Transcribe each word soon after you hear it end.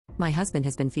My husband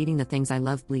has been feeding the things I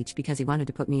love Bleach because he wanted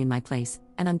to put me in my place,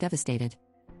 and I'm devastated.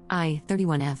 I,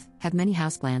 31F, have many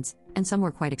houseplants, and some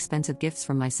were quite expensive gifts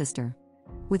from my sister.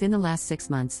 Within the last 6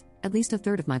 months, at least a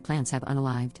third of my plants have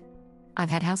unalived.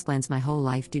 I've had houseplants my whole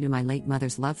life due to my late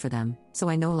mother's love for them, so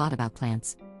I know a lot about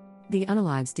plants. The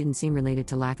unalives didn't seem related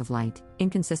to lack of light,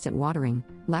 inconsistent watering,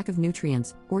 lack of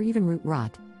nutrients, or even root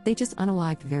rot, they just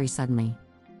unalived very suddenly.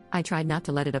 I tried not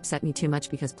to let it upset me too much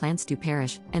because plants do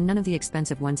perish, and none of the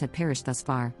expensive ones had perished thus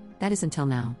far, that is until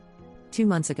now. 2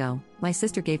 months ago, my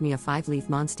sister gave me a 5-leaf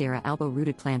Monstera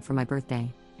albo-rooted plant for my birthday.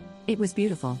 It was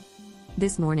beautiful.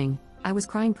 This morning, I was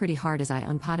crying pretty hard as I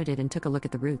unpotted it and took a look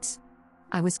at the roots.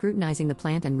 I was scrutinizing the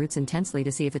plant and roots intensely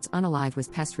to see if its unalive was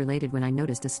pest-related when I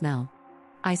noticed a smell.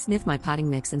 I sniffed my potting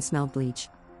mix and smelled bleach.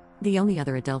 The only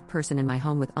other adult person in my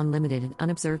home with unlimited and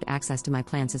unobserved access to my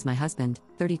plants is my husband,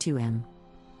 32M.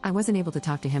 I wasn't able to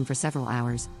talk to him for several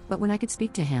hours, but when I could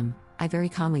speak to him, I very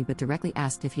calmly but directly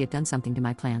asked if he had done something to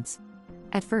my plants.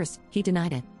 At first, he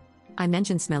denied it. I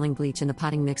mentioned smelling bleach in the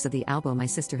potting mix of the albo my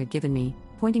sister had given me,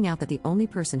 pointing out that the only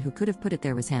person who could have put it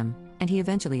there was him, and he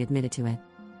eventually admitted to it.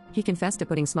 He confessed to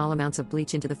putting small amounts of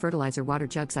bleach into the fertilizer water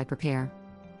jugs I prepare.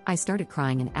 I started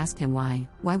crying and asked him why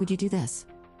would you do this?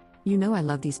 You know I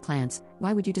love these plants,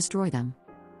 why would you destroy them?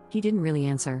 He didn't really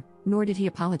answer, nor did he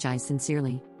apologize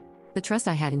sincerely. The trust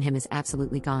I had in him is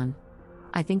absolutely gone.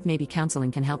 I think maybe counseling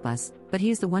can help us, but he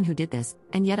is the one who did this,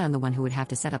 and yet I'm the one who would have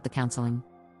to set up the counseling.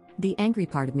 The angry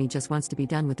part of me just wants to be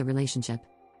done with the relationship.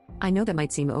 I know that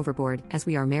might seem overboard, as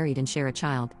we are married and share a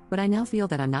child, but I now feel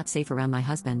that I'm not safe around my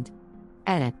husband.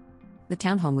 Edit. The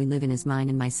townhome we live in is mine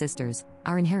and my sister's,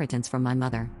 our inheritance from my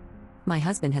mother. My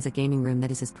husband has a gaming room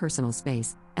that is his personal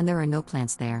space, and there are no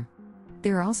plants there.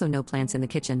 There are also no plants in the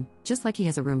kitchen, just like he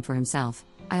has a room for himself.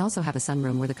 I also have a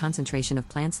sunroom where the concentration of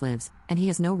plants lives, and he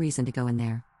has no reason to go in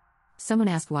there. Someone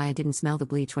asked why I didn't smell the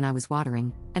bleach when I was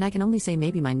watering, and I can only say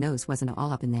maybe my nose wasn't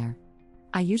all up in there.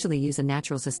 I usually use a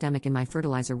natural systemic in my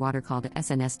fertilizer water called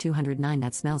SNS 209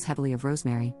 that smells heavily of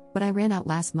rosemary, but I ran out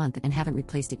last month and haven't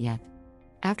replaced it yet.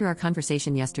 After our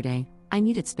conversation yesterday, I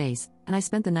needed space, and I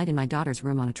spent the night in my daughter's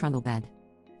room on a trundle bed.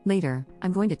 Later,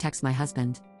 I'm going to text my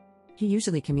husband. He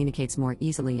usually communicates more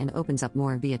easily and opens up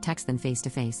more via text than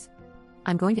face-to-face.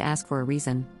 I'm going to ask for a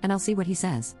reason, and I'll see what he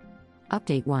says.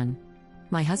 Update 1.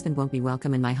 My husband won't be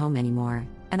welcome in my home anymore,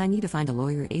 and I need to find a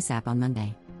lawyer ASAP on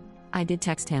Monday. I did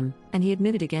text him, and he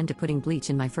admitted again to putting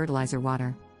bleach in my fertilizer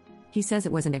water. He says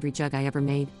it wasn't every jug I ever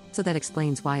made, so that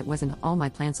explains why it wasn't all my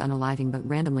plants unaliving but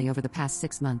randomly over the past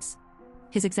 6 months.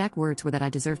 His exact words were that I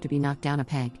deserved to be knocked down a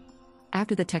peg.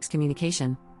 After the text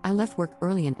communication, I left work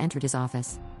early and entered his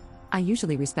office. I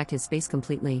usually respect his space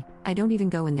completely, I don't even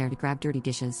go in there to grab dirty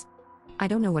dishes. I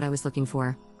don't know what I was looking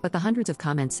for, but the hundreds of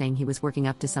comments saying he was working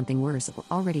up to something worse or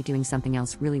already doing something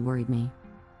else really worried me.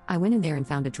 I went in there and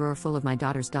found a drawer full of my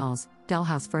daughter's dolls,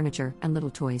 dollhouse furniture, and little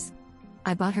toys.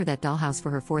 I bought her that dollhouse for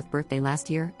her 4th birthday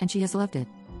last year, and she has loved it.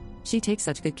 She takes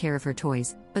such good care of her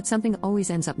toys, but something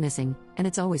always ends up missing, and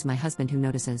it's always my husband who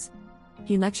notices.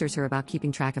 He lectures her about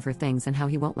keeping track of her things and how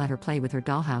he won't let her play with her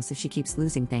dollhouse if she keeps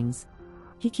losing things.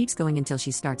 He keeps going until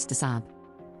she starts to sob.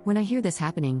 When I hear this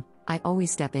happening, I always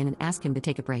step in and ask him to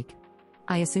take a break.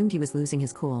 I assumed he was losing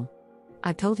his cool.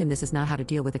 I've told him this is not how to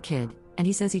deal with a kid, and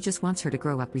he says he just wants her to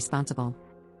grow up responsible.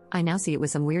 I now see it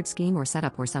was some weird scheme or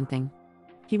setup or something.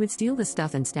 He would steal the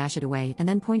stuff and stash it away and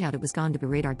then point out it was gone to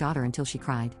berate our daughter until she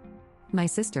cried. My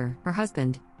sister, her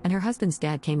husband, and her husband's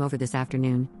dad came over this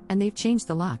afternoon, and they've changed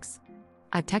the locks.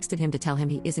 I've texted him to tell him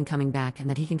he isn't coming back and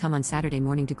that he can come on Saturday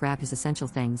morning to grab his essential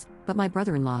things, but my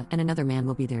brother-in-law and another man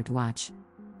will be there to watch.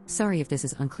 Sorry if this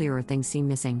is unclear or things seem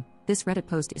missing, this Reddit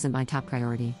post isn't my top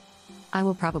priority. I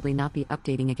will probably not be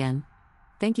updating again.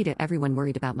 Thank you to everyone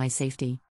worried about my safety.